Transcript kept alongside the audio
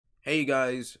Hey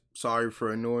guys, sorry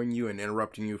for annoying you and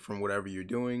interrupting you from whatever you're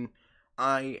doing.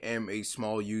 I am a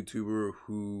small YouTuber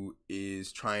who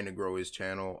is trying to grow his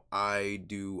channel. I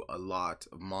do a lot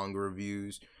of manga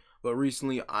reviews, but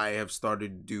recently I have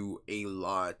started to do a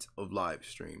lot of live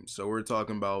streams. So we're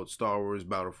talking about Star Wars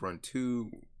Battlefront 2,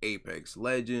 Apex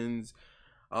Legends,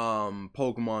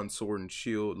 Pokemon Sword and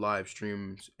Shield live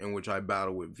streams in which I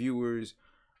battle with viewers.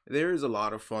 There's a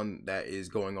lot of fun that is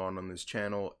going on this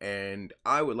channel, and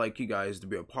I would like you guys to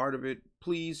be a part of it.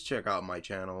 Please check out my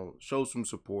channel, show some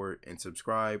support, and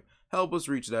subscribe. Help us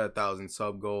reach that 1,000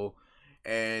 sub goal,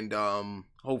 and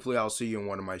hopefully I'll see you in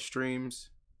one of my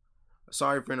streams.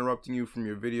 Sorry for interrupting you from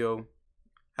your video.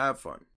 Have fun.